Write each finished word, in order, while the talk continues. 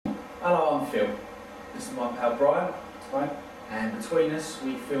Hello, I'm Phil. This is my pal Brian. Right. And between us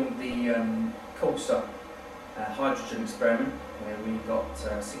we filmed the corsa hydrogen experiment where we got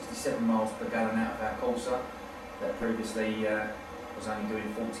 67 miles per gallon out of our corsa that previously was only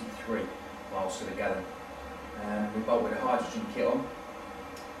doing 43 miles to the gallon. We bolted a hydrogen kit on,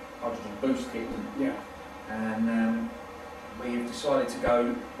 hydrogen boost kit. Yeah. And we've decided to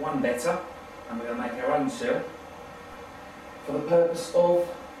go one better, and we're going to make our own cell for the purpose of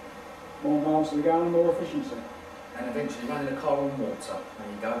More miles to the gallon, more efficiency. and eventually running a car on water. There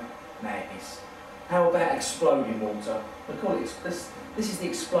you go. Madness. How about exploding water? We call it this is the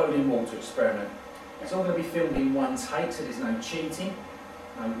exploding water experiment. It's all going to be filmed in one take, so there's no cheating.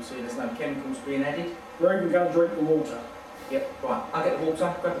 So there's no chemicals being added. We're even going to drink the water. Yep. Right. I'll get the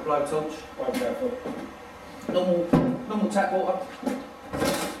water. Grab the blowtorch. Right, careful. Normal tap water.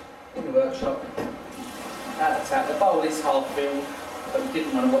 In the workshop. Out of the tap. The bowl is half filled, but we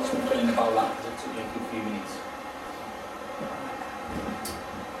didn't want to watch them filling the bowl up because it took you a good few minutes.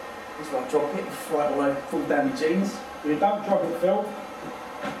 This is where I drop it right away, fall down my jeans. You don't drop it, Phil.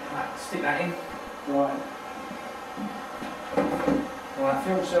 Right, stick that in. Right. Right,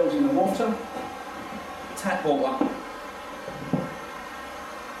 Fuel cells in the water. tap water.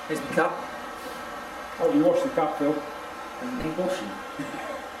 Here's my cup. Oh, you wash the cup, Phil. And keep washing.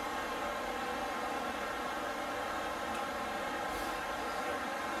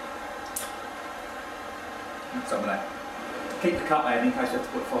 Some of that. Keep the cup there in case you have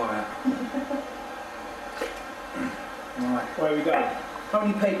to put fire out. Right. Where we go?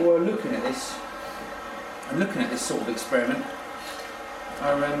 Only people who are looking at this and looking at this sort of experiment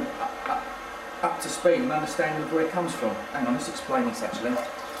are up to speed and understanding where it comes from. Hang on, let's explain this actually.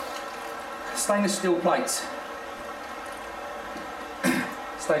 Stainless steel plates.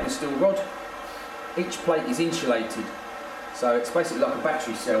 Stainless steel rod. Each plate is insulated, so it's basically like a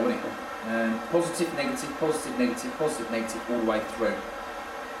battery cell, isn't it? Positive, negative, positive, negative, positive, negative, all the way through.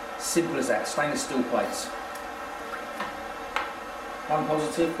 Simple as that. Stainless steel plates. One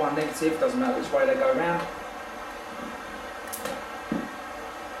positive, one negative, doesn't matter which way they go round.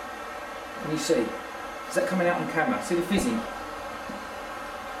 Can you see? Is that coming out on camera? See the fizzing?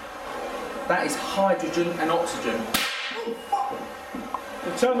 That is hydrogen and oxygen.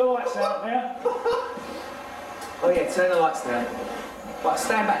 We'll turn the lights out now. Oh yeah, turn the lights down. Right,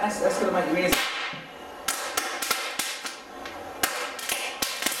 stand back, that's going to make your ears.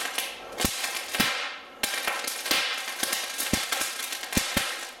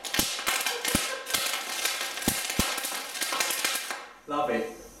 Love it.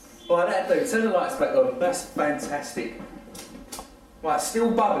 Right, that'll do. Turn the lights back on. That's fantastic. Right,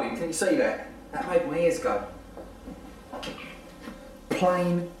 still bubbling. Can you see that? That made my ears go.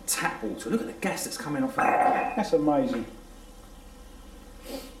 Plain tap water. Look at the gas that's coming off that. That's amazing.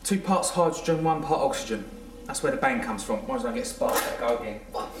 2 parts hydrogen, 1 part oxygen. That's where the bang comes from. Might as well get sparks that go again.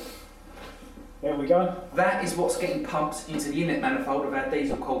 There we go. That is what's getting pumped into the inlet manifold of our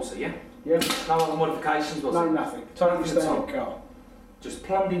diesel corsa, yeah? Yeah. No other modifications, was No, it? nothing. Totally Nothing at all. standard car. Just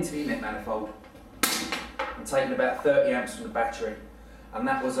plumbed into the inlet manifold and taken about 30 amps from the battery. And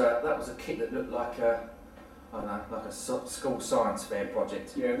that was a kit that looked like a, I don't know, like a school science fair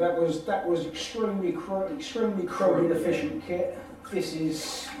project. Yeah, that was extremely crude efficient kit. This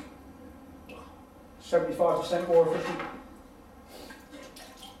is 75% more efficient.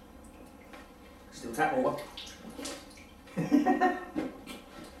 Still tap water.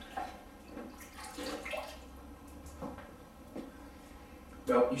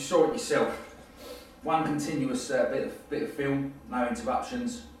 Well, you saw it yourself. One continuous bit of film, no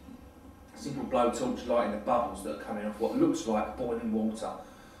interruptions. Simple blowtorch lighting the bubbles that are coming off what looks like boiling water,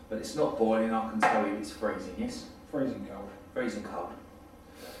 but it's not boiling. I can tell you it's freezing. Yes, Freezing cold. freezing cold.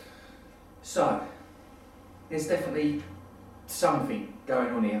 So there's definitely something going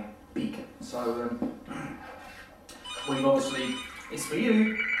on here, big. So we've obviously, it's for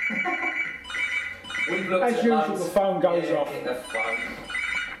you. We've looked As at usual, loads. the phone goes Yeah, off. get the phone.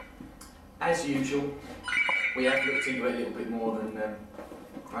 As usual, we have looked into it a little bit more than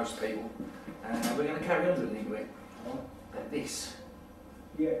most people, and we're going to carry on looking into it. But this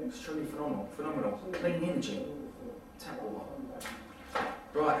is truly phenomenal. Clean energy, tap water.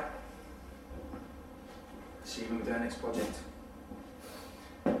 Right. See you when we do our next project.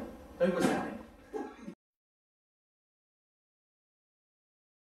 Who was that?